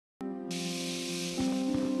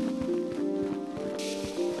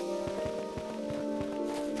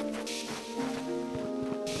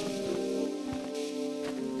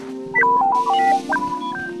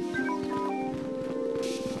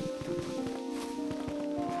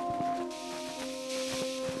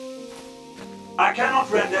I cannot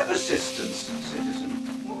render assistance, citizen.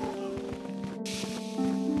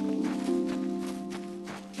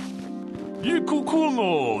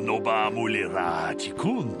 Yikukuno no ba mulira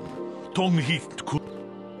tikun. Tonghit kun.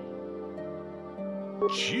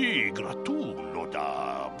 Chi gratulo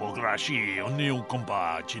da pograshi oniu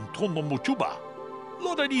kompa chintono muchuba.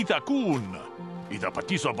 Loda dita kun. Ida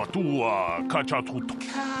patisa batua kachatut.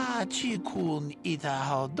 Kachi kun ida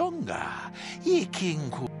hodonga.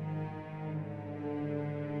 Yikinku.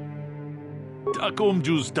 Takom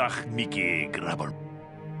jus tak miki grabber.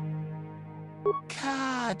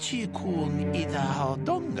 Kachi kun ida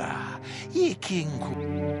hodonga. Yikinku.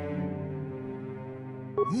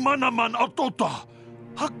 Manaman atota.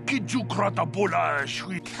 Hakiju krata bola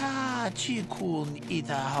shui. Kachi kun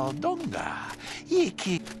ida hodonga.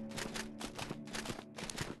 Yiki.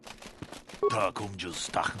 Takum jus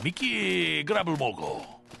tak miki grabber mogo.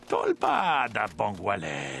 Tolpa da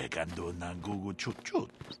bongwale kando nangugu chut chut.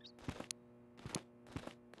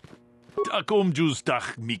 Takum jus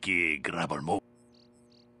tak miki grabber mogo.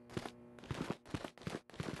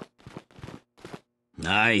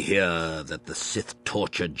 I hear that the Sith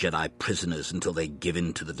torture Jedi prisoners until they give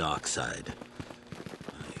in to the dark side.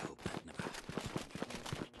 I hope that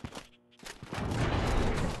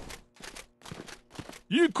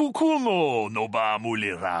never... Yikukuno no ba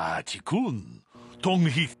mulira tikun.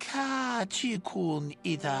 Tonghi ka chikun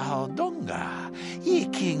ida hodonga.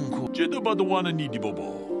 Yikinku. Jedabadwana ni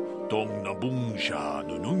dibobo. Tong nabungsha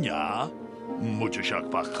nununya. Mucho shak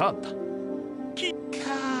pakat.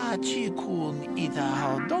 Chikun ida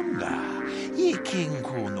hodonga.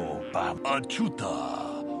 Yikinku no ba achuta.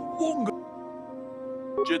 Wonga.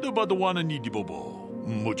 Jedabadwana ni dibobo.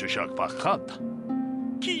 Mucho shak pakat.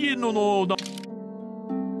 Kieno no.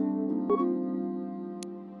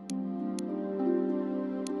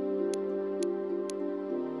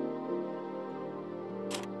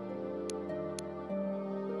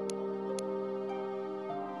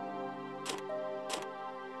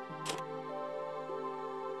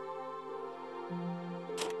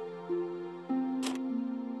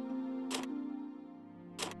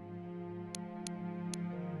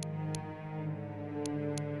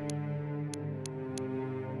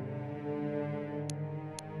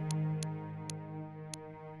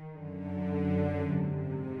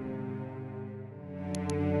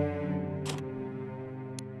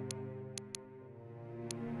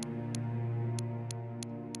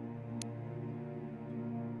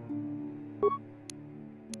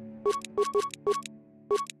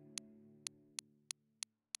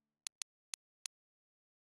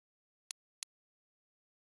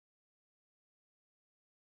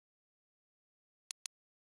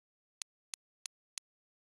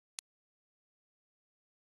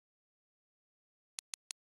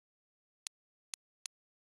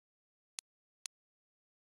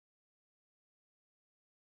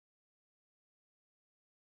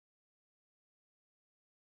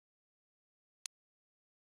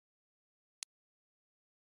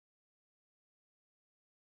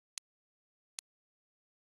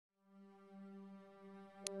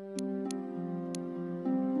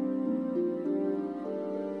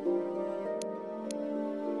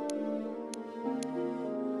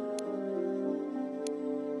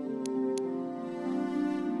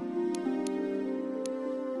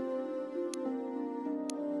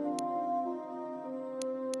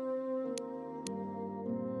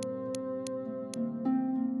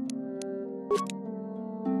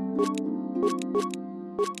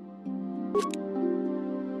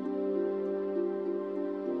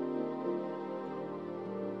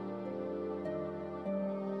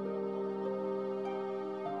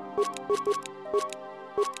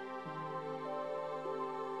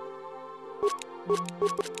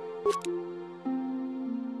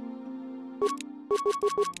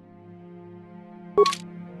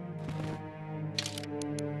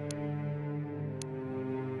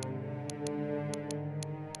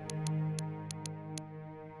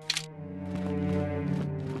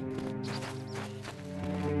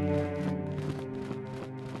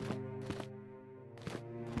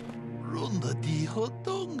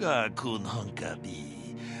 Hodonga kun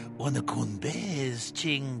hunkabi. Wana kun bez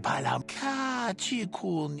ching palam ka chi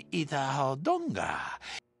kun ida hodonga.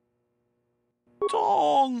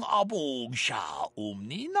 Tong abog sha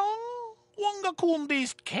umninang. Wanga kun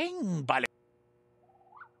bez king bale.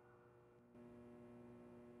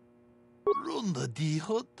 Runda di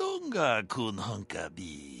hodonga kun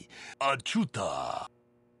hunkabi. Achuta.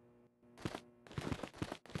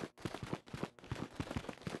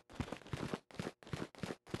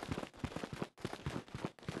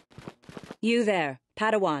 You there,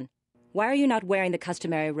 Padawan. Why are you not wearing the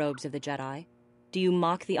customary robes of the Jedi? Do you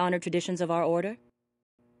mock the honored traditions of our order?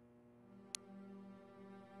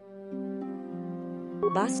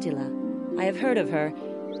 Bastila. I have heard of her.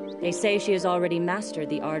 They say she has already mastered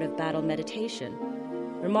the art of battle meditation.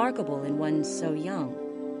 Remarkable in one so young.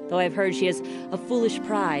 Though I've heard she has a foolish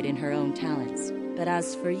pride in her own talents. But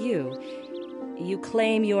as for you, you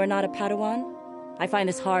claim you are not a Padawan? I find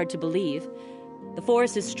this hard to believe. The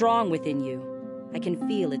Force is strong within you. I can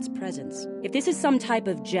feel its presence. If this is some type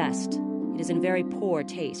of jest, it is in very poor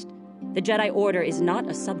taste. The Jedi Order is not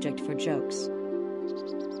a subject for jokes.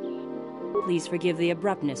 Please forgive the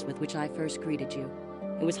abruptness with which I first greeted you.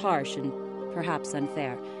 It was harsh and perhaps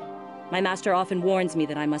unfair. My master often warns me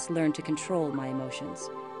that I must learn to control my emotions.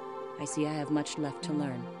 I see I have much left to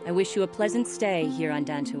learn. I wish you a pleasant stay here on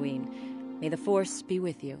Dantooine. May the Force be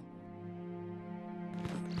with you.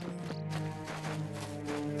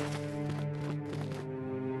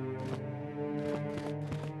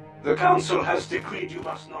 The Council has decreed you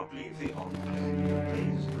must not leave the Enclave.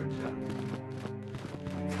 Please return.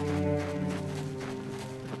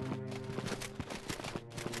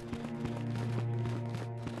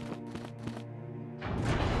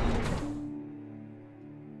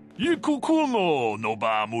 Ikukuno no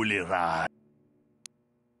ba mulira.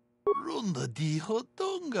 Ronda di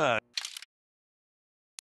hotonga.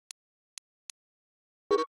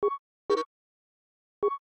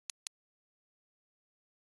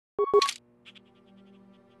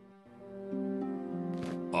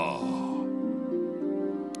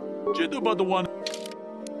 Jedi ba the one?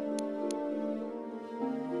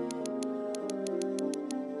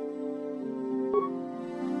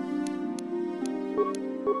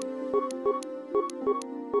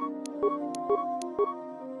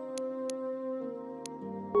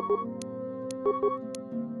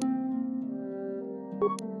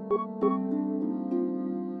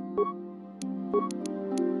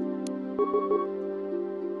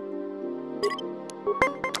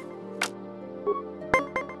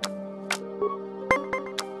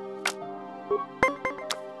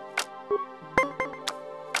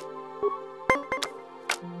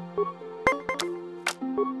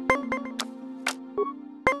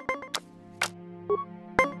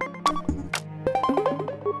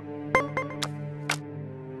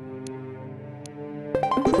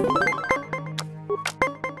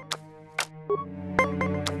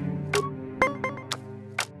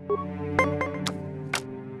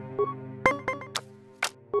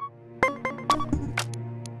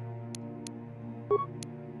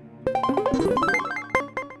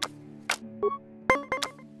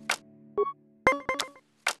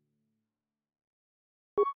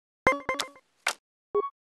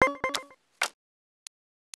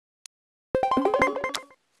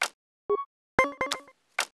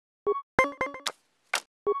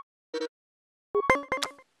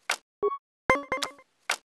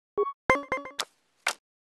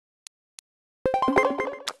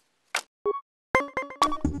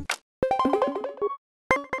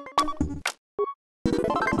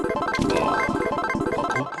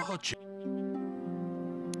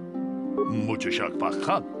 Mucho shak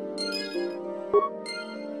bakhan.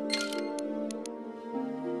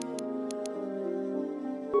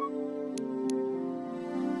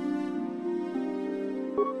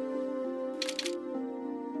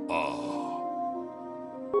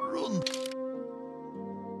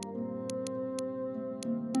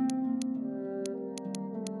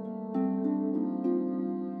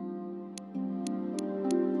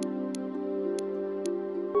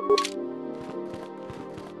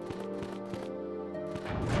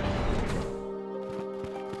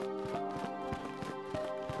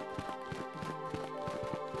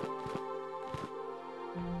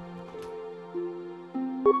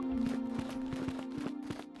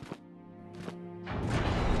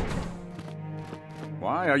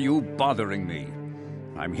 Why are you bothering me?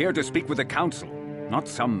 I'm here to speak with the Council, not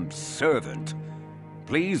some servant.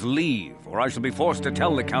 Please leave, or I shall be forced to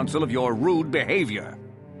tell the Council of your rude behavior.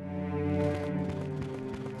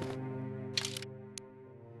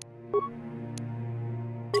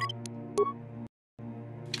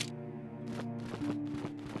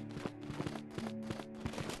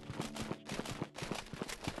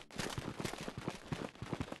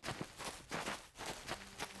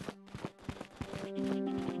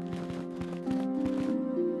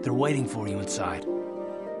 They're waiting for you inside.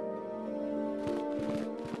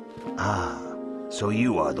 Ah, so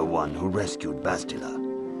you are the one who rescued Bastila.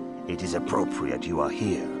 It is appropriate you are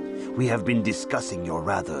here. We have been discussing your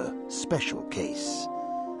rather special case.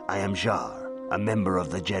 I am Jar, a member of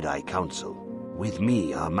the Jedi Council. With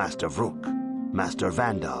me are Master Vrook, Master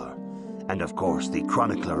Vandar, and of course the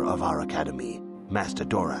chronicler of our academy, Master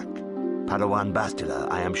Dorak. Padawan Bastila,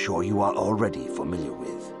 I am sure you are already familiar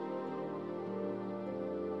with.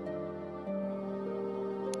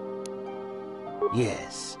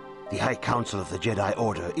 Yes, the High Council of the Jedi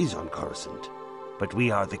Order is on Coruscant, but we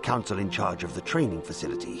are the council in charge of the training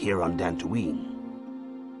facility here on Dantooine.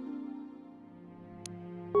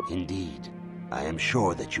 Indeed, I am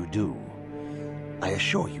sure that you do. I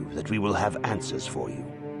assure you that we will have answers for you.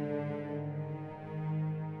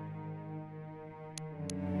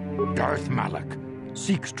 Darth Malak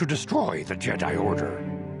seeks to destroy the Jedi Order.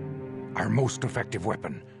 Our most effective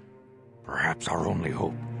weapon, perhaps our only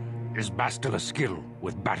hope, is Bastila's skill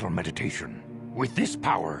with battle meditation. With this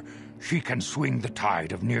power, she can swing the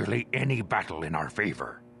tide of nearly any battle in our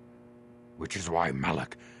favor. Which is why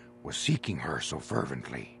Malak was seeking her so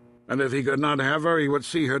fervently. And if he could not have her, he would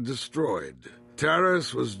see her destroyed.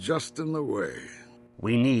 Taris was just in the way.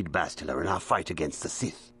 We need Bastila in our fight against the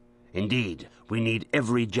Sith. Indeed, we need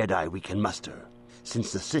every Jedi we can muster,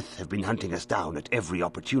 since the Sith have been hunting us down at every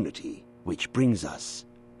opportunity, which brings us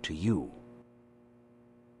to you.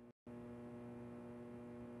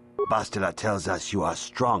 Bastila tells us you are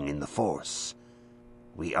strong in the Force.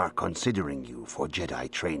 We are considering you for Jedi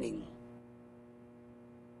training.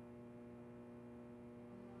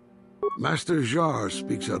 Master Jar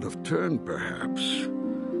speaks out of turn, perhaps.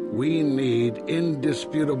 We need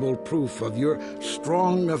indisputable proof of your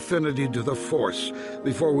strong affinity to the Force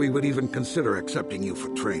before we would even consider accepting you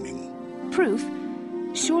for training. Proof?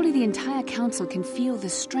 Surely the entire council can feel the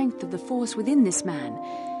strength of the Force within this man,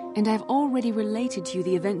 and I've already related to you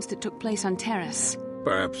the events that took place on Taris.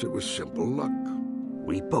 Perhaps it was simple luck.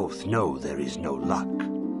 We both know there is no luck.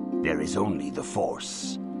 There is only the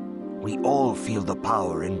Force. We all feel the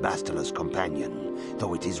power in Bastila's companion,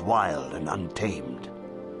 though it is wild and untamed.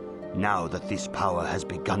 Now that this power has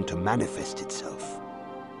begun to manifest itself,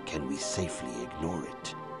 can we safely ignore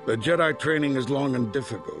it? The Jedi training is long and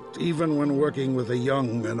difficult, even when working with a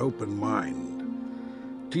young and open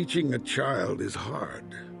mind. Teaching a child is hard.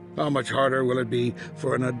 How much harder will it be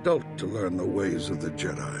for an adult to learn the ways of the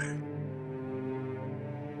Jedi?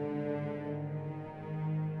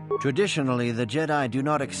 Traditionally, the Jedi do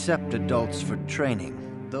not accept adults for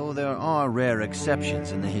training, though there are rare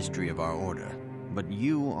exceptions in the history of our order. But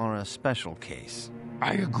you are a special case.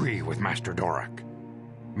 I agree with Master Dorak.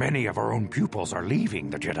 Many of our own pupils are leaving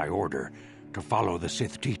the Jedi Order to follow the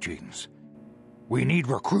Sith teachings. We need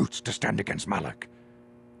recruits to stand against Malak.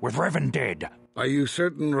 With Revan dead... Are you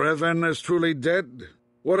certain Revan is truly dead?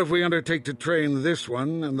 What if we undertake to train this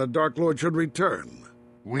one and the Dark Lord should return?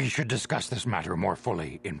 We should discuss this matter more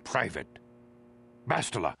fully in private.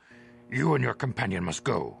 Bastila, you and your companion must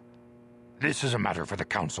go. This is a matter for the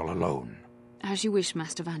Council alone. As you wish,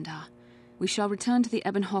 Master Vandar. We shall return to the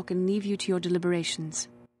Ebon Hawk and leave you to your deliberations.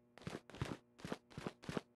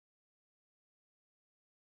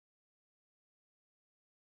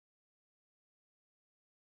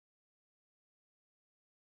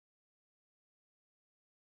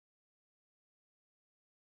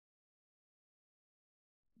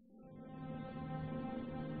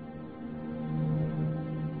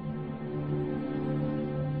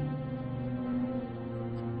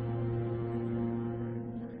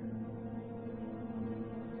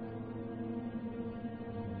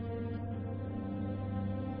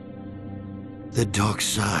 The dark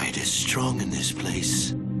side is strong in this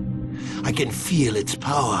place. I can feel its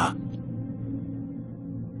power.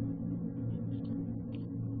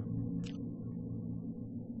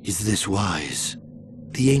 Is this wise?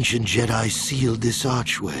 The ancient Jedi sealed this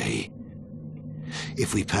archway.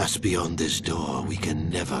 If we pass beyond this door, we can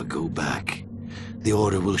never go back. The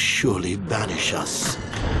Order will surely banish us.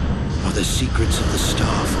 Are the secrets of the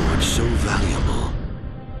Star Forge so valuable?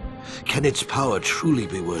 Can its power truly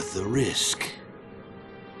be worth the risk?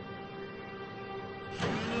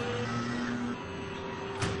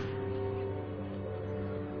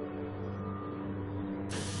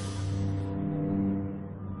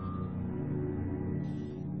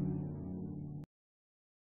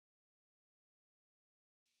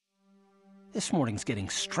 This morning's getting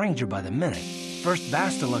stranger by the minute. First,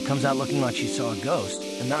 Bastila comes out looking like she saw a ghost,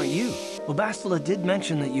 and now you. Well, Bastila did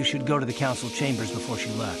mention that you should go to the council chambers before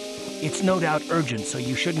she left. It's no doubt urgent, so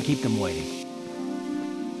you shouldn't keep them waiting.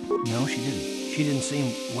 No, she didn't. She didn't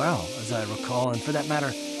seem well, as I recall, and for that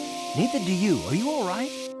matter, neither do you. Are you all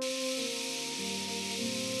right?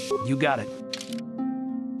 You got it.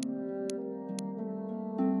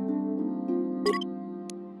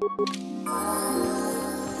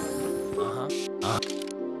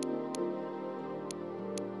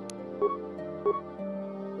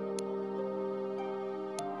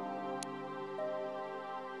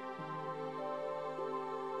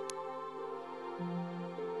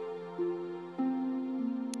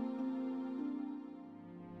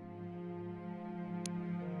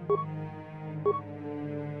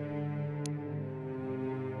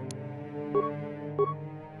 What?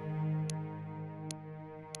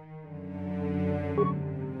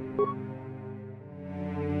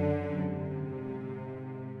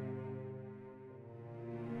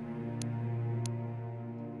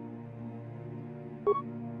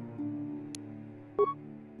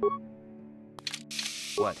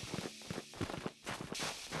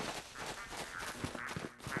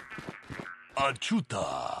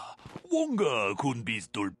 Achuta, Wonga kun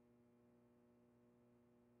bistul.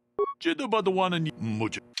 Jeda badawana ni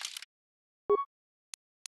muj.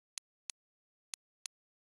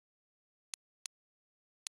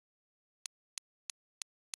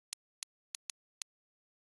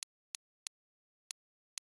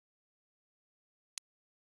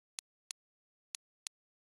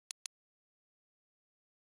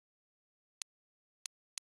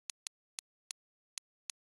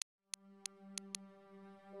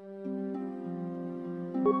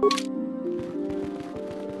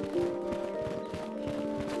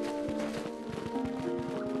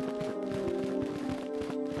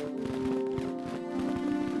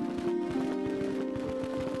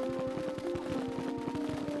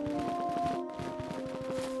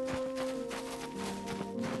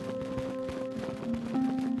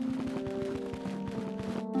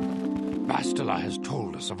 Bastila has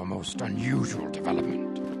told us of a most unusual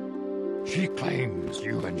development. She claims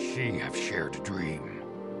you and she have shared a dream.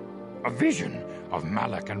 A vision of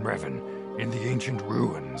Malak and Revan in the ancient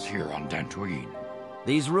ruins here on Dantooine.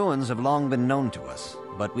 These ruins have long been known to us,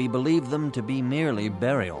 but we believe them to be merely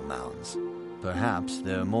burial mounds. Perhaps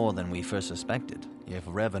they're more than we first suspected, if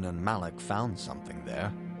Revan and Malak found something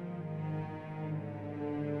there.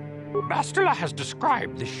 Bastila has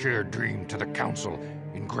described this shared dream to the Council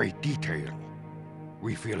in great detail.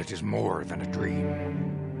 We feel it is more than a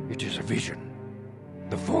dream. It is a vision.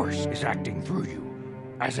 The Force is acting through you,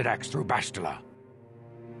 as it acts through Bastila.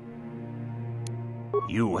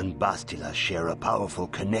 You and Bastila share a powerful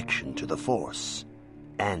connection to the Force,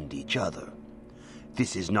 and each other.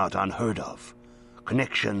 This is not unheard of.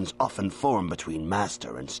 Connections often form between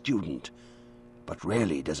master and student, but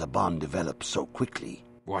rarely does a bond develop so quickly.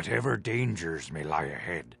 Whatever dangers may lie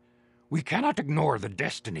ahead, we cannot ignore the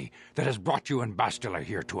destiny that has brought you and Bastila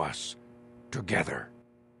here to us, together.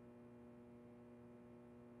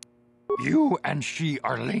 You and she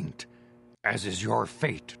are linked, as is your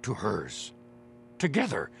fate to hers.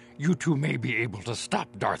 Together, you two may be able to stop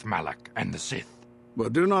Darth Malak and the Sith.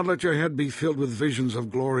 But do not let your head be filled with visions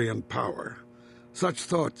of glory and power. Such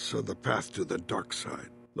thoughts are the path to the dark side.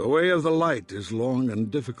 The way of the light is long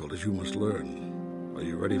and difficult, as you must learn. Are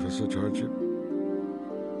you ready for such hardship?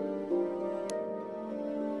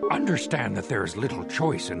 Understand that there is little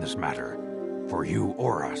choice in this matter, for you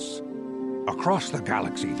or us. Across the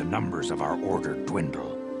galaxy, the numbers of our order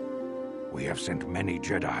dwindle. We have sent many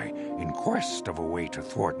Jedi in quest of a way to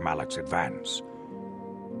thwart Malak's advance.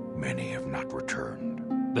 Many have not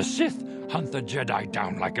returned. The Sith hunt the Jedi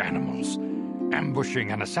down like animals,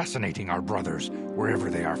 ambushing and assassinating our brothers wherever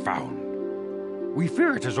they are found. We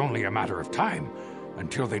fear it is only a matter of time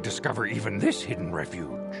until they discover even this hidden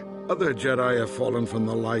refuge. Other Jedi have fallen from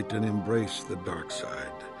the light and embraced the dark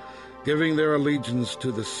side, giving their allegiance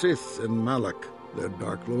to the Sith and Malak, their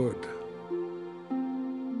Dark Lord.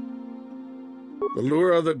 The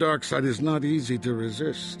lure of the dark side is not easy to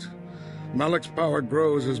resist. Malak's power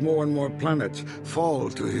grows as more and more planets fall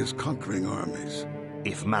to his conquering armies.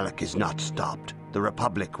 If Malak is not stopped, the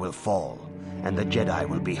Republic will fall, and the Jedi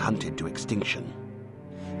will be hunted to extinction.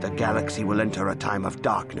 The galaxy will enter a time of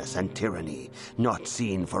darkness and tyranny, not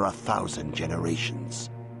seen for 1,000 generations.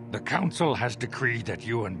 The Council has decreed that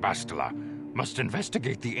you and Bastila must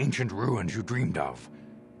investigate the ancient ruins you dreamed of,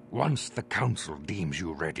 once the Council deems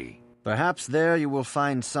you ready. Perhaps there you will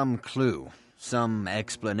find some clue, some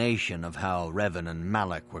explanation of how Revan and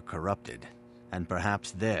Malak were corrupted, and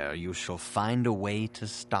perhaps there you shall find a way to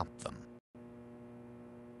stop them.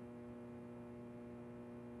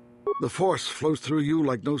 The Force flows through you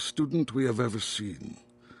like no student we have ever seen.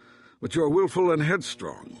 But you are willful and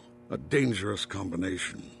headstrong, a dangerous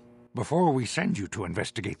combination. Before we send you to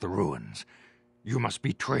investigate the ruins, you must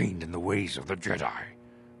be trained in the ways of the Jedi,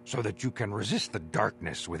 so that you can resist the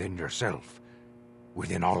darkness within yourself,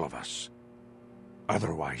 within all of us.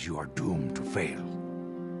 Otherwise, you are doomed to fail.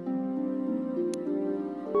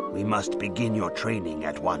 We must begin your training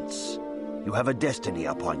at once. You have a destiny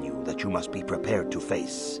upon you that you must be prepared to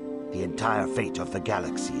face. The entire fate of the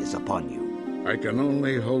galaxy is upon you. I can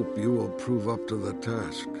only hope you will prove up to the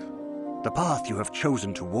task. The path you have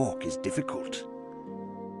chosen to walk is difficult.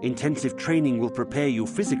 Intensive training will prepare you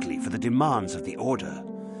physically for the demands of the Order.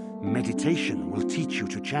 Meditation will teach you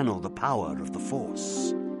to channel the power of the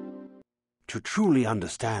Force. To truly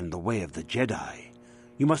understand the way of the Jedi,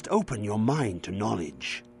 you must open your mind to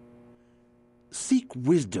knowledge. Seek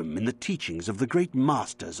wisdom in the teachings of the great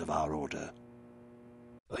masters of our order.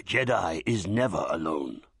 A Jedi is never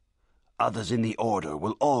alone. Others in the Order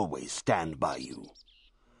will always stand by you.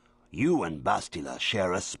 You and Bastila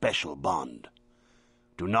share a special bond.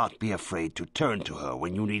 Do not be afraid to turn to her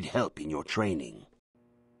when you need help in your training.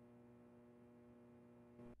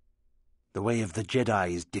 The way of the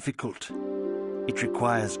Jedi is difficult. It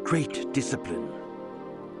requires great discipline.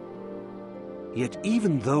 Yet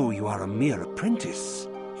even though you are a mere apprentice,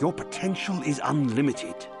 your potential is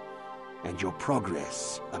unlimited, and your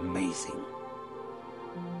progress amazing.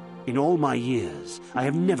 In all my years, I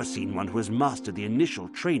have never seen one who has mastered the initial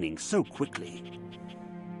training so quickly.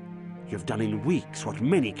 You have done in weeks what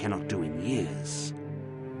many cannot do in years.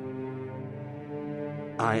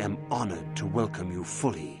 I am honored to welcome you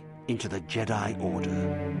fully into the Jedi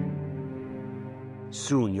Order.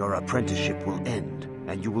 Soon your apprenticeship will end,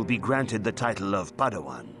 and you will be granted the title of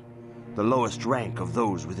Padawan, the lowest rank of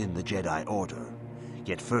those within the Jedi Order.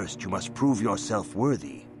 Yet first you must prove yourself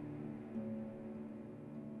worthy.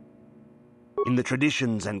 In the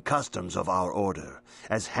traditions and customs of our order,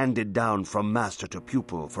 as handed down from master to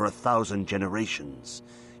pupil for 1,000 generations,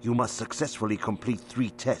 you must successfully complete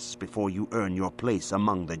 3 tests before you earn your place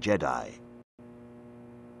among the Jedi.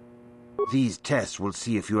 These tests will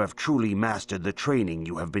see if you have truly mastered the training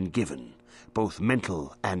you have been given, both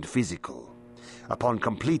mental and physical. Upon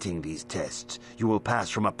completing these tests, you will pass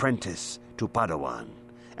from apprentice to Padawan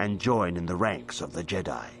and join in the ranks of the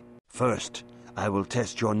Jedi. First, I will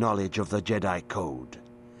test your knowledge of the Jedi Code.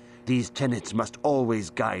 These tenets must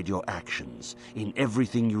always guide your actions. In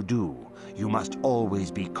everything you do, you must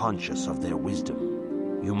always be conscious of their wisdom.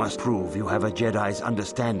 You must prove you have a Jedi's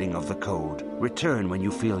understanding of the Code. Return when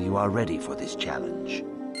you feel you are ready for this challenge.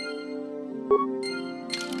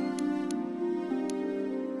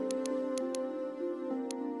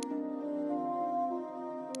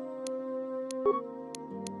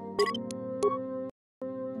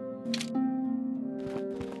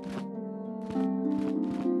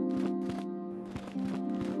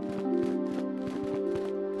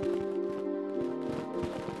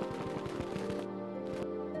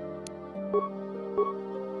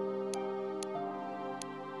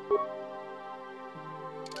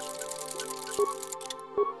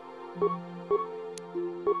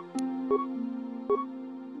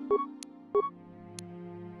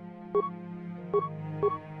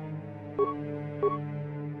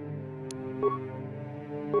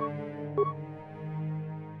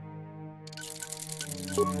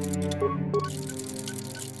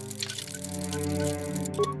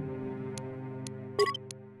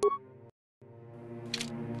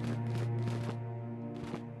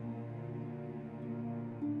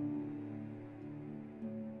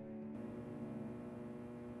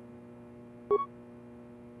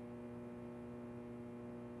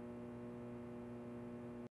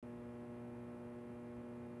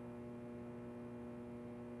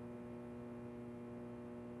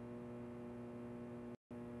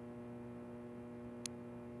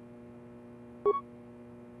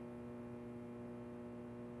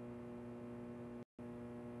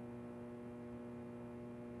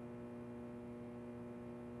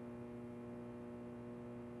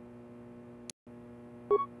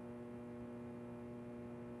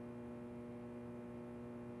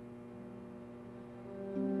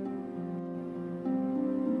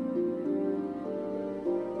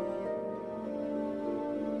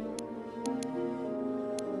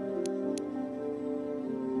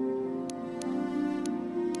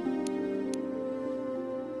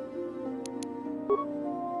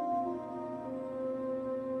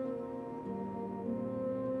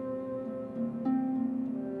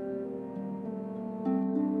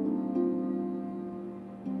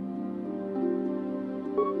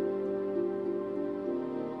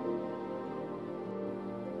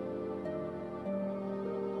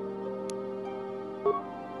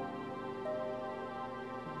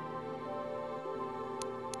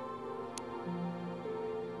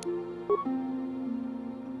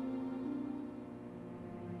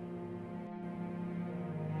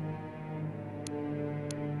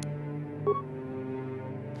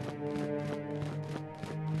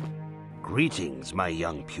 Greetings, my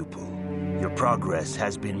young pupil. Your progress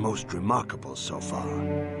has been most remarkable so far.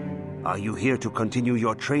 Are you here to continue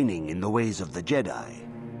your training in the ways of the Jedi?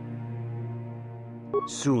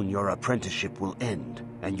 Soon your apprenticeship will end,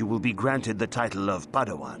 and you will be granted the title of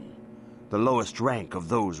Padawan, the lowest rank of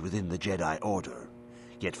those within the Jedi Order.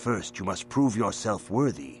 Yet first you must prove yourself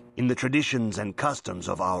worthy. in the traditions and customs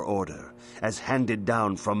of our order, as handed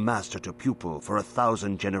down from master to pupil for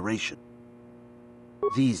 1,000 generations.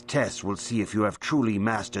 These tests will see if you have truly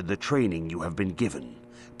mastered the training you have been given,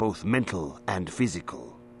 both mental and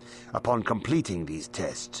physical. Upon completing these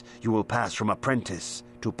tests, you will pass from apprentice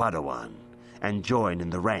to Padawan, and join in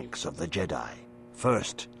the ranks of the Jedi.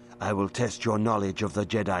 First, I will test your knowledge of the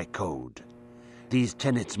Jedi Code. These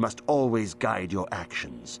tenets must always guide your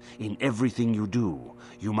actions. In everything you do,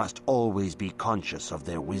 you must always be conscious of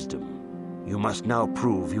their wisdom. You must now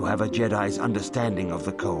prove you have a Jedi's understanding of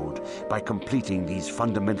the Code by completing these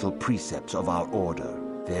fundamental precepts of our order.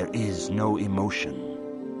 There is no emotion.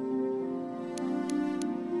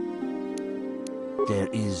 There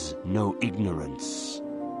is no ignorance.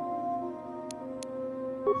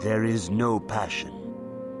 There is no passion.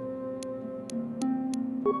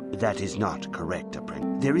 That is not correct,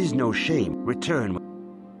 apprentice. There is no shame. Return.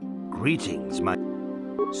 Greetings, my...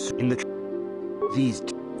 In the... These...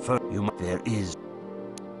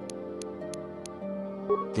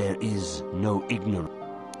 There is no ignorance.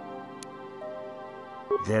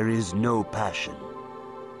 There is no passion.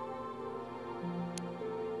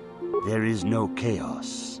 There is no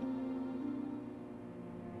chaos.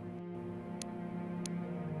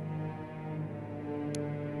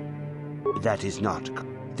 That is not...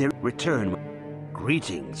 There... Return.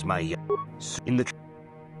 Greetings, my... In the...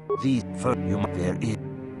 These...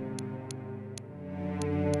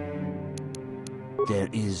 There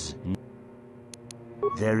is...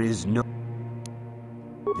 There is no...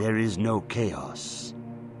 There is no chaos.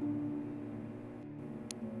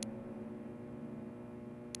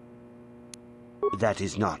 That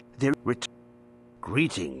is not... There...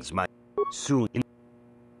 Greetings, my... Soon... In...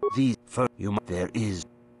 These... There is...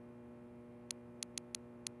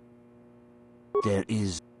 There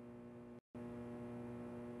is...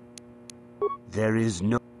 There is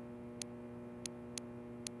no...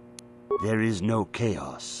 There is no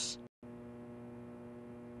chaos.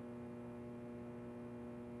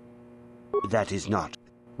 That is not...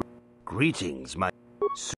 Greetings, my...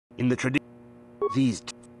 In the tradition... These...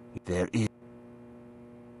 There is...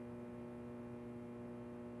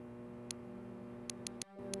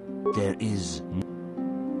 There is...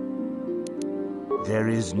 There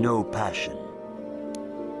is no passion.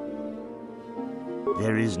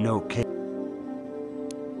 There is no chaos.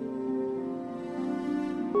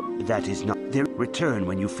 That is not... There... Return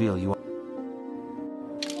when you feel you are...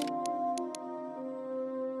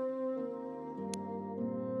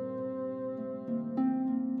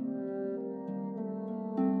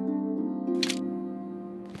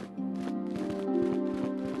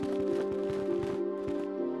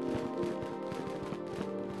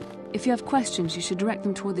 If you have questions, you should direct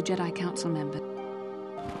them toward the Jedi Council member.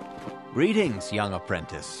 Greetings, young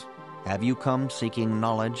apprentice. Have you come seeking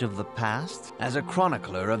knowledge of the past? As a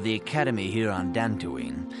chronicler of the Academy here on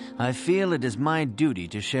Dantooine, I feel it is my duty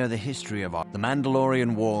to share the history of the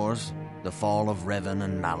Mandalorian Wars, the fall of Revan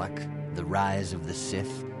and Malak, the rise of the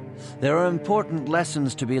Sith. There are important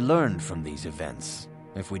lessons to be learned from these events,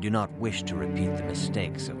 if we do not wish to repeat the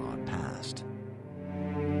mistakes of our past.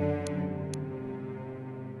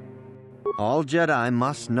 All Jedi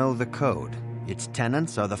must know the Code. Its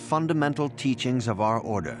tenets are the fundamental teachings of our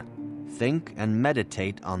order. Think and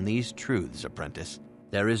meditate on these truths, apprentice.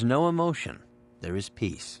 There is no emotion. There is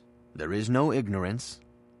peace. There is no ignorance.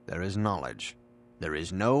 There is knowledge. There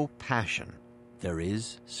is no passion. There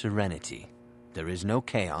is serenity. There is no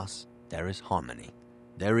chaos. There is harmony.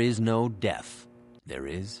 There is no death. There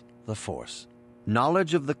is the Force.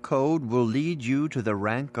 Knowledge of the Code will lead you to the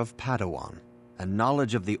rank of Padawan, and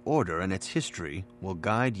knowledge of the Order and its history will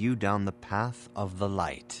guide you down the path of the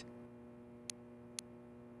light.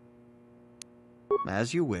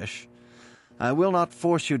 As you wish. I will not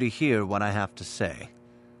force you to hear what I have to say,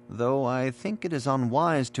 though I think it is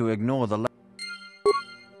unwise to ignore the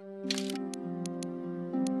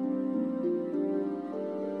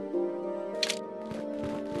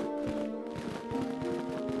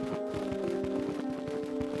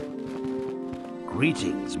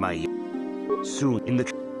Greetings, my... Soon in the...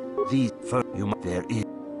 These... There is...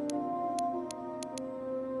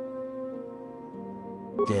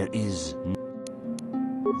 There is...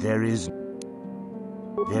 There is...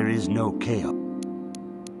 There is no chaos.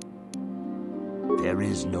 There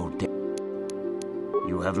is no death.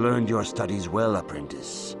 You have learned your studies well,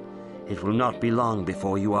 apprentice. It will not be long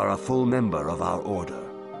before you are a full member of our order.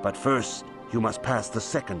 But first, you must pass the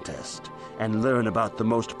second test and learn about the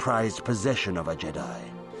most prized possession of a Jedi,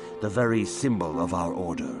 the very symbol of our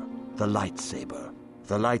order, the lightsaber.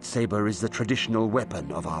 The lightsaber is the traditional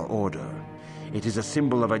weapon of our order. It is a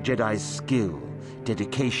symbol of a Jedi's skill,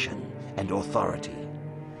 dedication, and authority.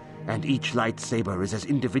 And each lightsaber is as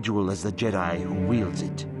individual as the Jedi who wields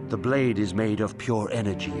it. The blade is made of pure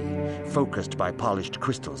energy, focused by polished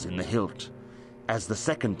crystals in the hilt. As the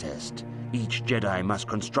second test, each Jedi must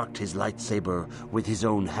construct his lightsaber with his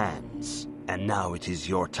own hands. And now it is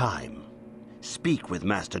your time. Speak with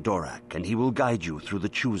Master Dorak, and he will guide you through the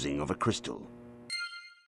choosing of a crystal.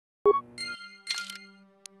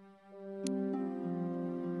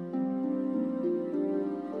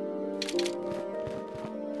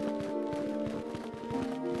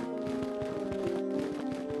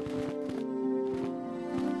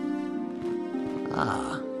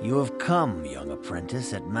 You have come, young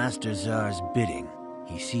apprentice, at Master Zar's bidding.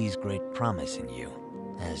 He sees great promise in you,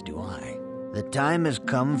 as do I. The time has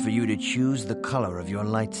come for you to choose the color of your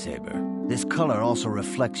lightsaber. This color also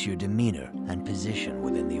reflects your demeanor and position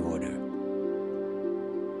within the Order.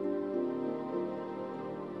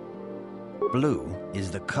 Blue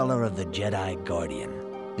is the color of the Jedi Guardian.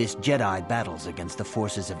 This Jedi battles against the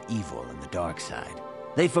forces of evil and the dark side.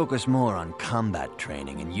 They focus more on combat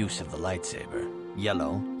training and use of the lightsaber.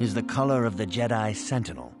 Yellow is the color of the Jedi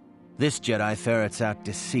Sentinel. This Jedi ferrets out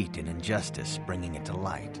deceit and injustice, bringing it to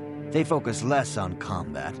light. They focus less on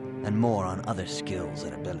combat and more on other skills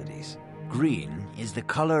and abilities. Green is the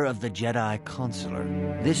color of the Jedi Consular.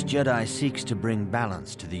 This Jedi seeks to bring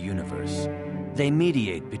balance to the universe. They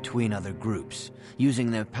mediate between other groups,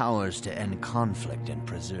 using their powers to end conflict and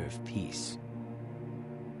preserve peace.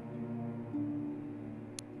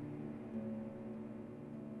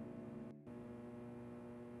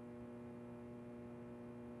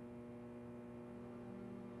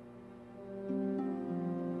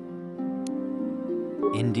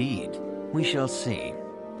 Indeed. We shall see.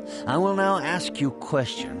 I will now ask you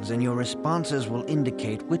questions, and your responses will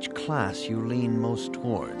indicate which class you lean most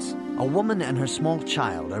towards. A woman and her small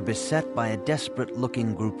child are beset by a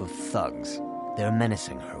desperate-looking group of thugs. They're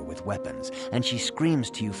menacing her with weapons, and she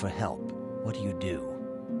screams to you for help. What do you do?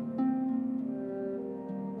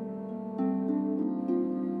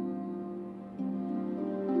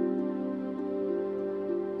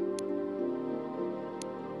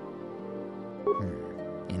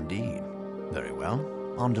 Indeed. Very well.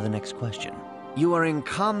 On to the next question. You are in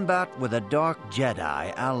combat with a dark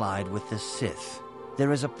Jedi allied with the Sith.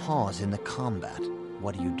 There is a pause in the combat.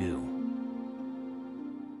 What do you do?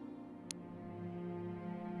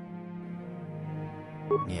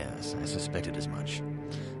 Yes, I suspected as much.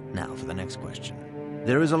 Now for the next question.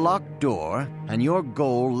 There is a locked door, and your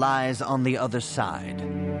goal lies on the other side.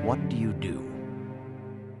 What do you do?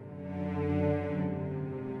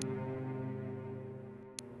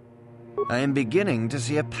 I am beginning to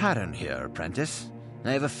see a pattern here, apprentice.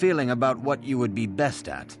 I have a feeling about what you would be best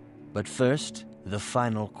at. But first, the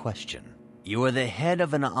final question. You are the head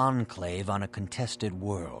of an enclave on a contested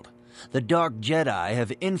world. The Dark Jedi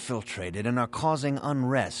have infiltrated and are causing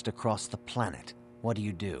unrest across the planet. What do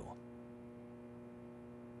you do?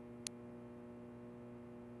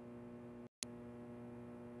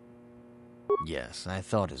 Yes, I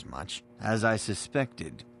thought as much. As I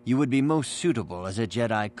suspected, you would be most suitable as a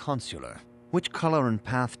Jedi Consular. Which color and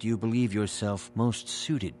path do you believe yourself most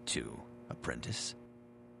suited to, apprentice?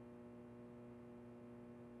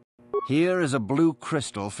 Here is a blue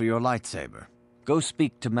crystal for your lightsaber. Go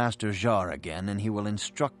speak to Master Jar again, and he will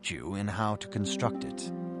instruct you in how to construct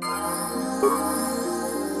it.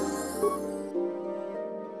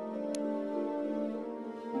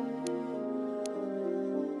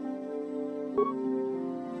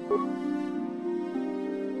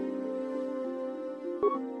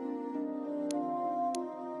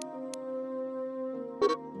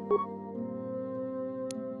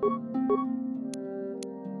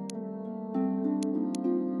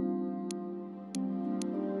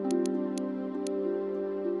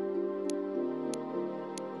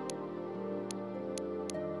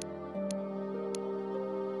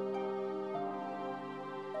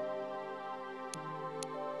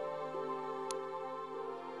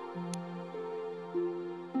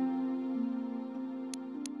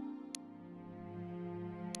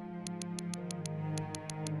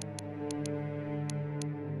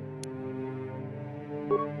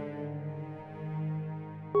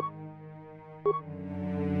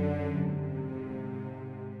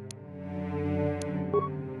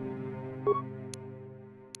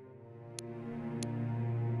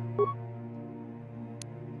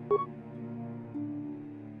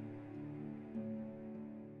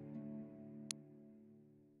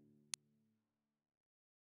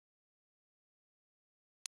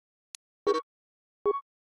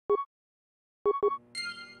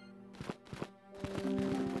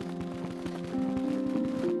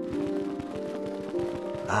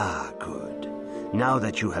 Ah, good. Now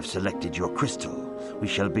that you have selected your crystal, we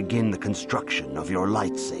shall begin the construction of your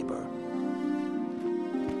lightsaber.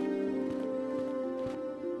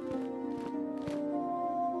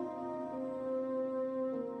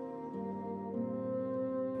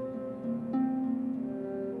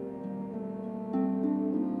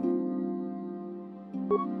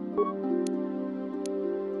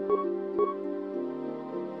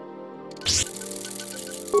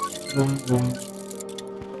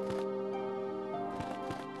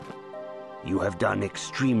 You have done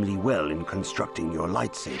extremely well in constructing your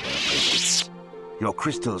lightsaber, apprentice. Your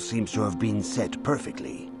crystal seems to have been set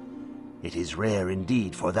perfectly. It is rare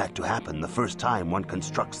indeed for that to happen the first time one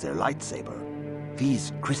constructs their lightsaber.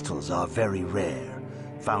 These crystals are very rare,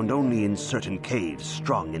 found only in certain caves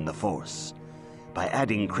strung in the Force. By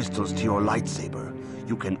adding crystals to your lightsaber,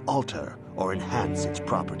 you can alter or enhance its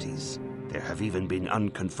properties. There have even been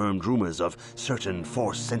unconfirmed rumors of certain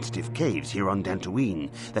Force-sensitive caves here on Dantooine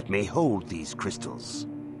that may hold these crystals.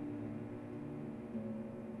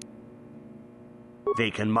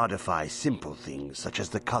 They can modify simple things such as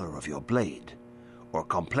the color of your blade, or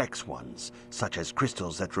complex ones such as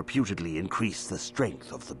crystals that reputedly increase the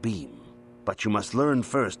strength of the beam. But you must learn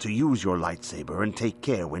first to use your lightsaber and take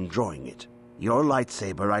care when drawing it. Your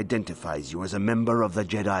lightsaber identifies you as a member of the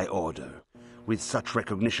Jedi Order. With such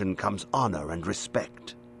recognition comes honor and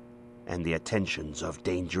respect, and the attentions of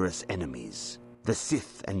dangerous enemies. The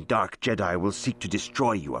Sith and Dark Jedi will seek to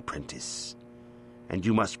destroy you, apprentice. And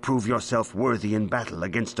you must prove yourself worthy in battle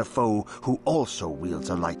against a foe who also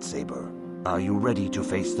wields a lightsaber. Are you ready to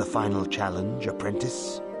face the final challenge,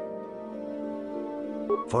 apprentice?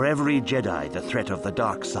 For every Jedi, the threat of the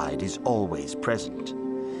dark side is always present.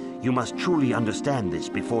 You must truly understand this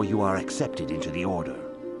before you are accepted into the Order.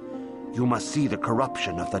 You must see the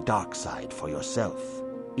corruption of the dark side for yourself.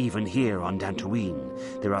 Even here on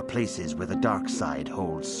Dantooine, there are places where the dark side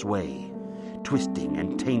holds sway, twisting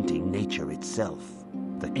and tainting nature itself.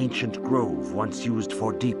 The ancient grove, once used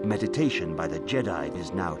for deep meditation by the Jedi,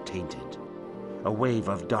 is now tainted. A wave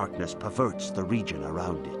of darkness perverts the region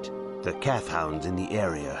around it. The Kathhounds in the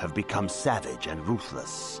area have become savage and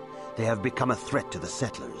ruthless. They have become a threat to the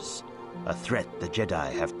settlers, a threat the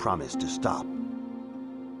Jedi have promised to stop.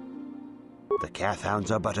 The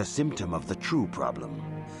Kathhounds are but a symptom of the true problem.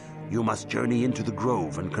 You must journey into the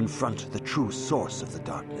grove and confront the true source of the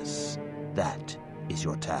darkness. That is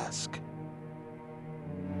your task.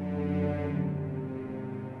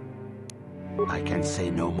 I can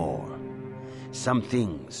say no more. Some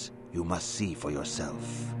things you must see for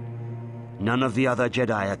yourself. None of the other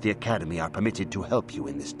Jedi at the Academy are permitted to help you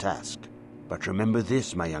in this task. But remember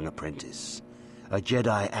this, my young apprentice. A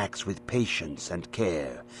Jedi acts with patience and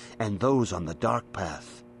care, and those on the dark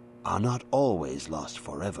path are not always lost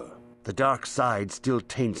forever. The dark side still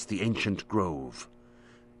taints the ancient grove.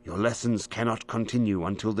 Your lessons cannot continue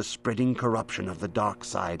until the spreading corruption of the dark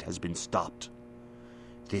side has been stopped.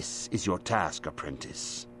 This is your task,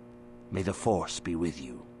 apprentice. May the Force be with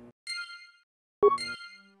you.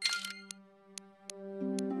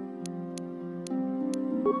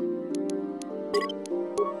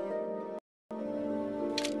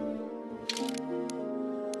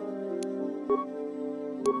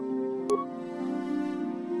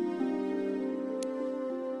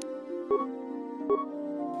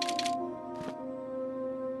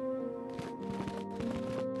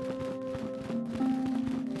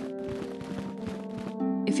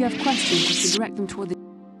 If you have questions, you should direct them toward the...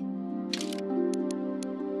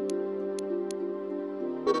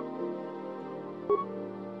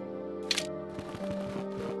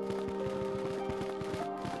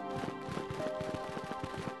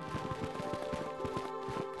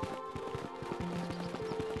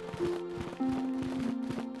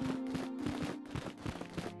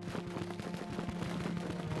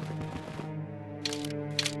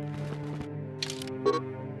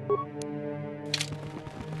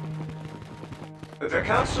 The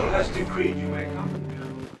Council has decreed you may come.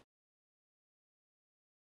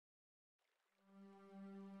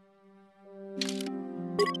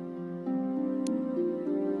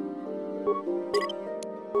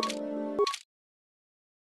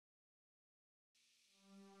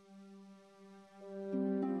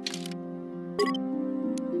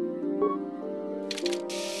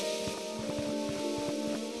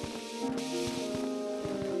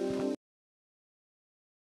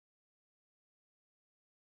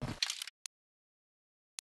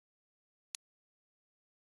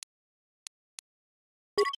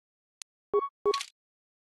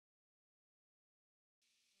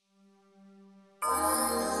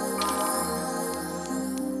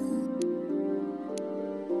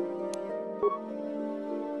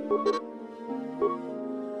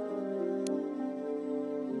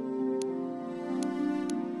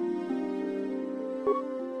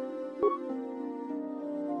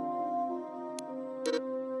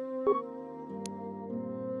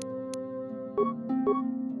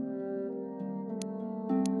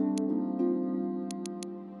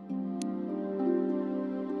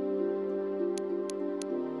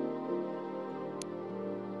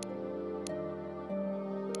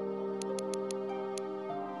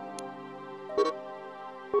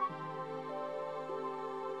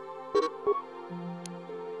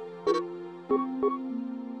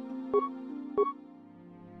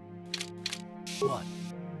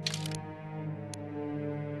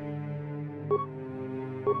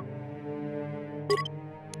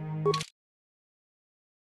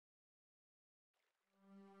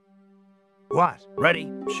 What?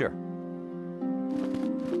 Ready? Sure.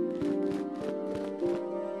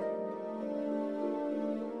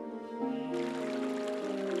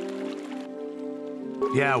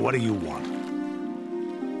 Yeah, what do you want?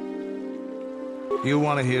 You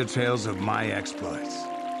want to hear tales of my exploits?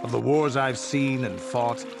 Of the wars I've seen and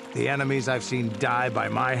fought? The enemies I've seen die by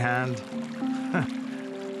my hand?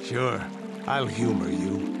 Sure, I'll humor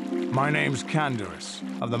you. My name's Canderous,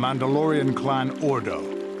 of the Mandalorian clan Ordo.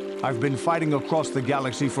 I've been fighting across the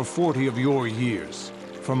galaxy for 40 of your years.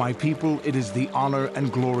 For my people, it is the honor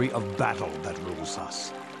and glory of battle that rules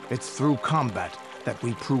us. It's through combat that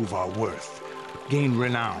we prove our worth, gain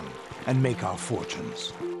renown, and make our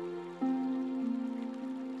fortunes.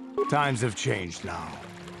 Times have changed now.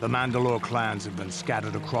 The Mandalore clans have been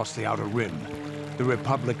scattered across the Outer Rim. The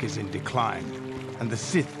Republic is in decline, and the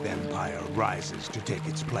Sith Empire rises to take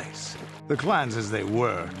its place. The clans as they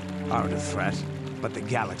were aren't a threat, but the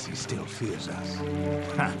galaxy still fears us.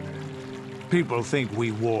 Ha! People think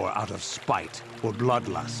we war out of spite or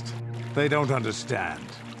bloodlust. They don't understand,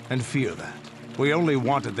 and fear that. We only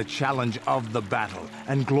wanted the challenge of the battle,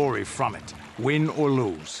 and glory from it, win or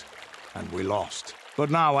lose. And we lost. But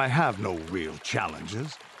now I have no real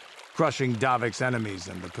challenges. Crushing Davik's enemies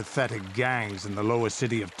and the pathetic gangs in the lower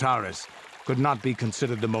city of Taris could not be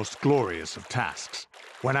considered the most glorious of tasks.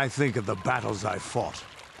 When I think of the battles I've fought,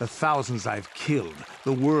 the thousands I've killed,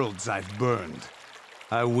 the worlds I've burned,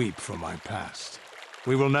 I weep for my past.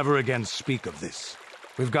 We will never again speak of this.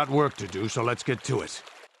 We've got work to do, so let's get to it.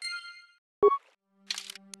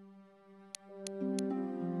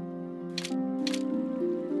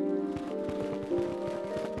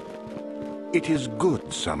 It is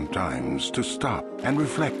good sometimes to stop and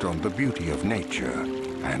reflect on the beauty of nature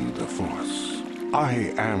and the Force.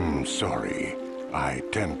 I am sorry. I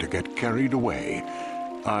tend to get carried away.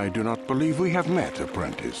 I do not believe we have met,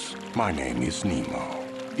 apprentice. My name is Nemo.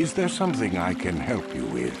 Is there something I can help you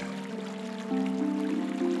with?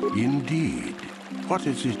 Indeed. What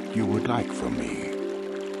is it you would like from me?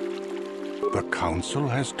 The Council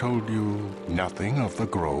has told you nothing of the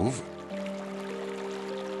Grove?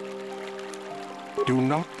 Do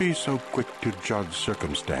not be so quick to judge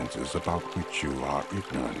circumstances about which you are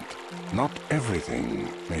ignorant. Not everything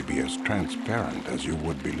may be as transparent as you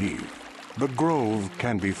would believe. The Grove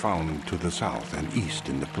can be found to the south and east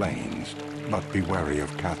in the plains, but be wary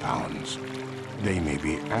of Cathounds. They may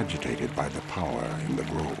be agitated by the power in the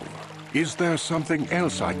Grove. Is there something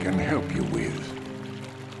else I can help you with?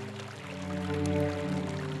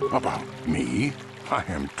 About me? I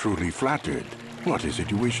am truly flattered. What is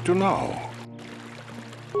it you wish to know?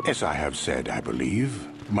 As I have said, I believe,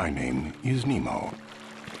 my name is Nemo.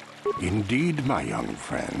 Indeed, my young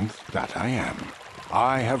friend, that I am.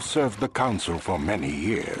 I have served the Council for many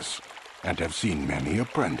years, and have seen many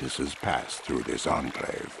apprentices pass through this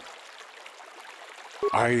enclave.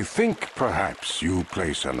 I think perhaps you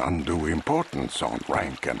place an undue importance on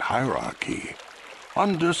rank and hierarchy.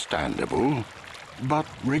 Understandable, but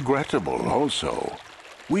regrettable also.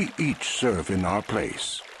 We each serve in our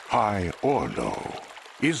place, high or low.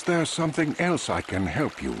 Is there something else I can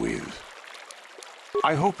help you with?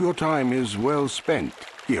 I hope your time is well spent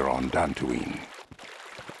here on Dantooine.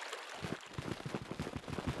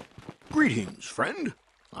 Greetings, friend.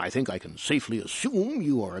 I think I can safely assume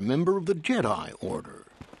you are a member of the Jedi Order.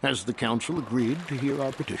 Has the Council agreed to hear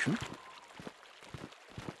our petition?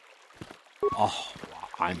 Oh,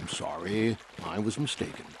 I'm sorry. I was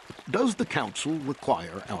mistaken. Does the Council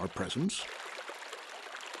require our presence?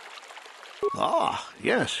 Ah,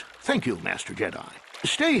 yes. Thank you, Master Jedi.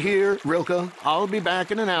 Stay here, Rilka. I'll be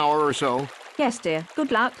back in an hour or so. Yes, dear.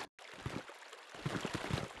 Good luck.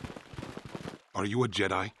 Are you a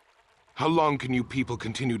Jedi? How long can you people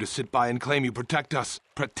continue to sit by and claim you protect us?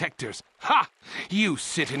 Protectors? Ha! You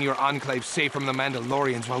sit in your enclave safe from the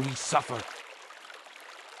Mandalorians while we suffer.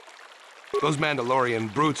 Those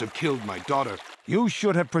Mandalorian brutes have killed my daughter. You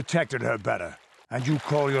should have protected her better, and you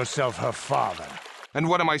call yourself her father. And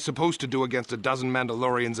what am I supposed to do against a dozen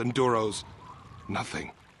Mandalorians and Duros?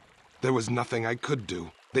 Nothing. There was nothing I could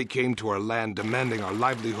do. They came to our land demanding our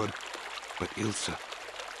livelihood. But Ilsa,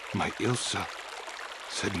 my Ilsa,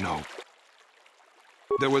 said no.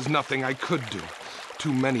 There was nothing I could do.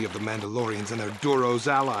 Too many of the Mandalorians and their Duros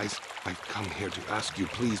allies. I've come here to ask you,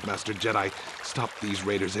 please, Master Jedi, stop these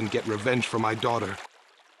raiders and get revenge for my daughter.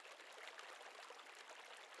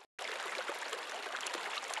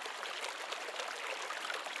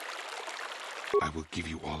 I will give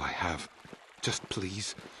you all I have. Just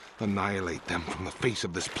please, annihilate them from the face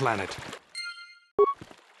of this planet.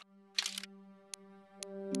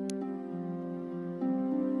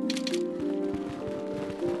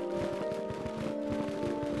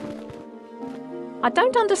 I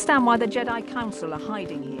don't understand why the Jedi Council are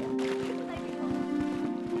hiding here.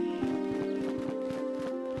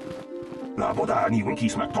 La boda ni winki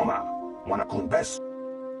smak toma. Wana kun bes.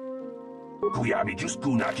 Kuya mi just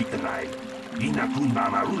kuna chitanai. Ina kun ba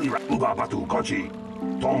marulira uba batu konchi.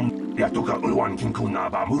 Tom yatuka ulwan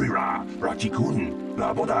kinkuna ba murira. Rachikun.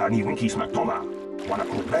 La boda ni winki smak toma. Wana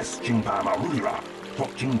kun bes chingpa marulira.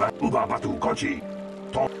 Tok chingba uba batu konchi.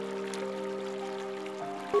 Tom.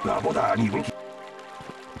 La boda ni winki.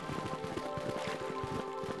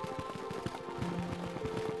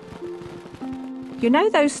 You know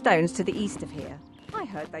those stones to the east of here? I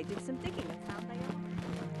heard they did some digging and found they are.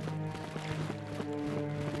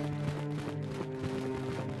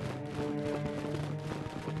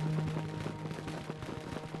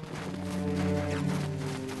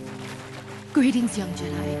 Greetings, young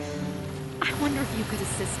Jedi. I wonder if you could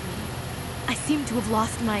assist me. I seem to have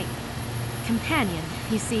lost my companion,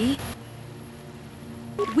 you see?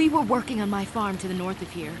 We were working on my farm to the north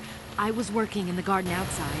of here. I was working in the garden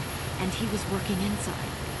outside, and he was working inside.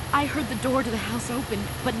 I heard the door to the house open,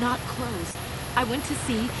 but not close. I went to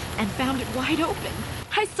see and found it wide open.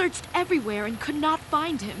 I searched everywhere and could not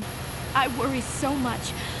find him. I worry so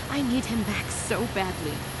much. I need him back so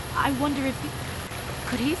badly. I wonder if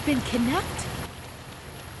could he have been kidnapped?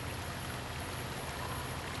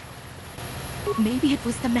 Maybe it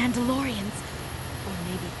was the Mandalorians. Or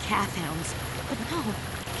maybe Cathhounds. But no,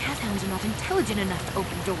 Cathhounds are not intelligent enough to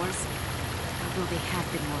open doors. Although they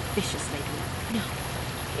have been more vicious lately. No,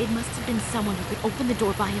 it must have been someone who could open the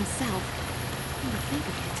door by himself. Come to think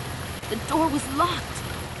of it, the door was locked.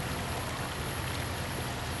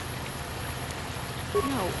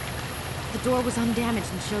 No, the door was undamaged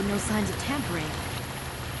and showed no signs of tampering.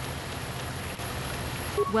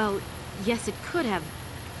 Well, yes, it could have,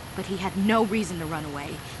 but he had no reason to run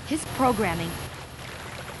away. His programming...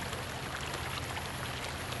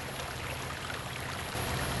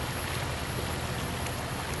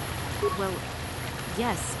 Well,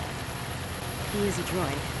 yes, he is a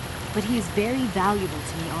droid, but he is very valuable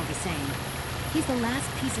to me all the same. He's the last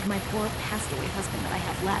piece of my poor passed-away husband that I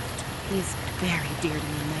have left. He is very dear to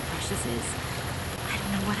me, my precious is. I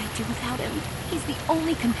don't know what I'd do without him. He's the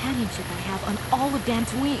only companionship I have on all of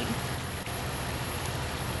Dantooine.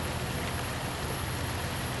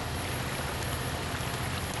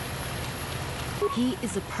 He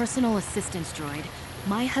is a personal assistance droid.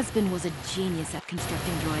 My husband was a genius at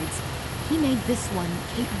constructing droids. He made this one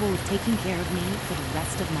capable of taking care of me for the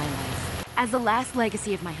rest of my life. As the last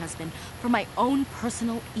legacy of my husband, for my own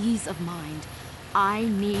personal ease of mind, I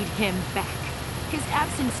need him back. His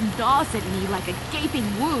absence gnaws at me like a gaping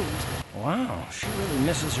wound. Wow, she really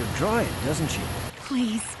misses her droid, doesn't she?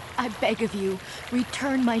 Please, I beg of you,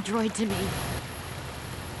 return my droid to me.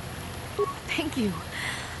 Thank you.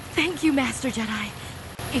 Thank you, Master Jedi.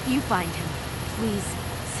 If you find him, please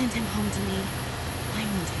send him home to me. I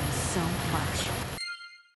need him so much.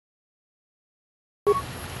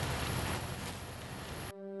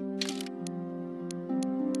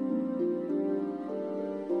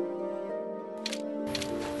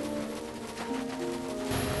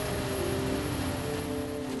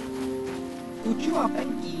 Ucua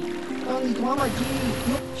Benki, Kali Dwama Ji,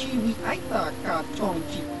 Yukchi Wi Aita Ka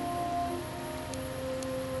Chongchi.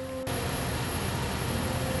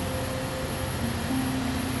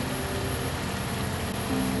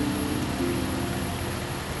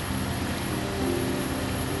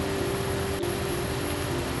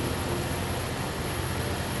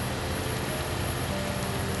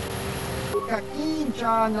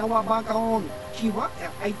 Kakincha na wabakaon, chiwa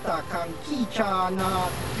aita kan kicha na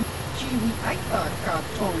chiwi aita ka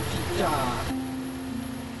tonkicha.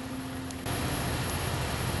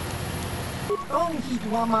 Tong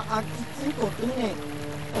hidwama aki ukotune,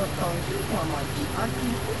 o tong hidwama ji aki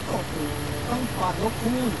ukotu, tong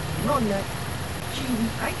padokun, nonne, chiwi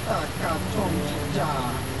aita ka tonkicha.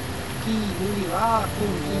 Ki mulira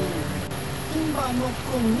kunin, kimba no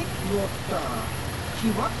kunik yota.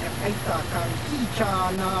 Chiwaka aita kan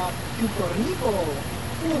kicha na yukornigo.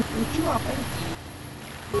 Uchiwa penki.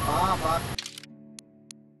 Baba.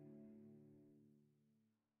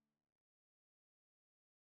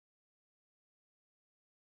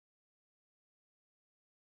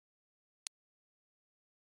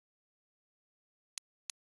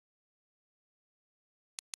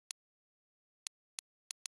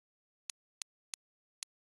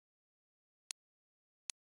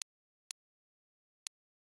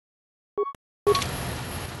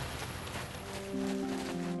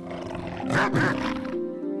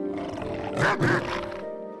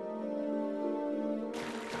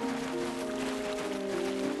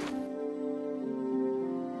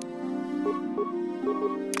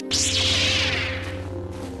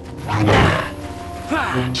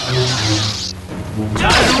 What?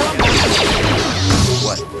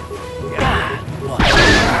 Yeah. What?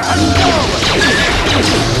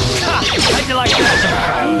 How'd you like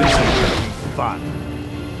that? Oh, this is gonna be fun.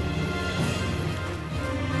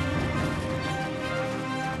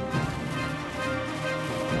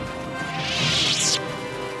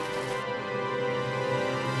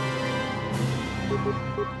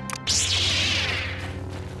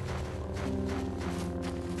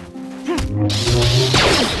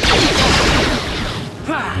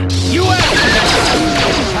 You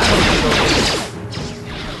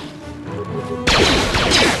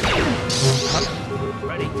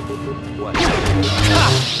ready? What?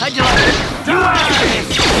 How'd you like it?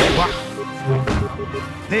 You what?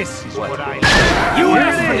 This is what I like. You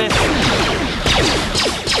asked for this!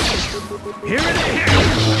 Here it is!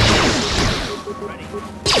 Ready?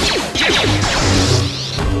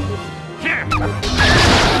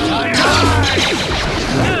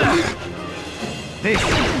 This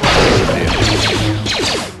is what I do.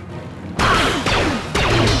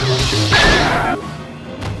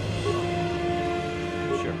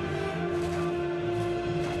 Sure.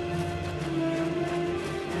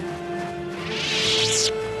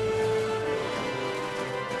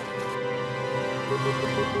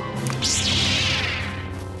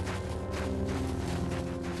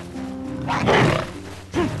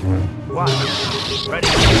 What? Ready?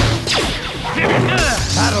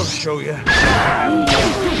 That'll show you.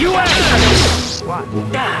 You asked! What?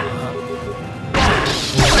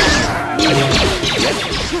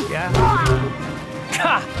 Yeah?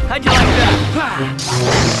 How'd you like that?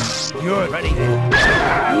 You're ready.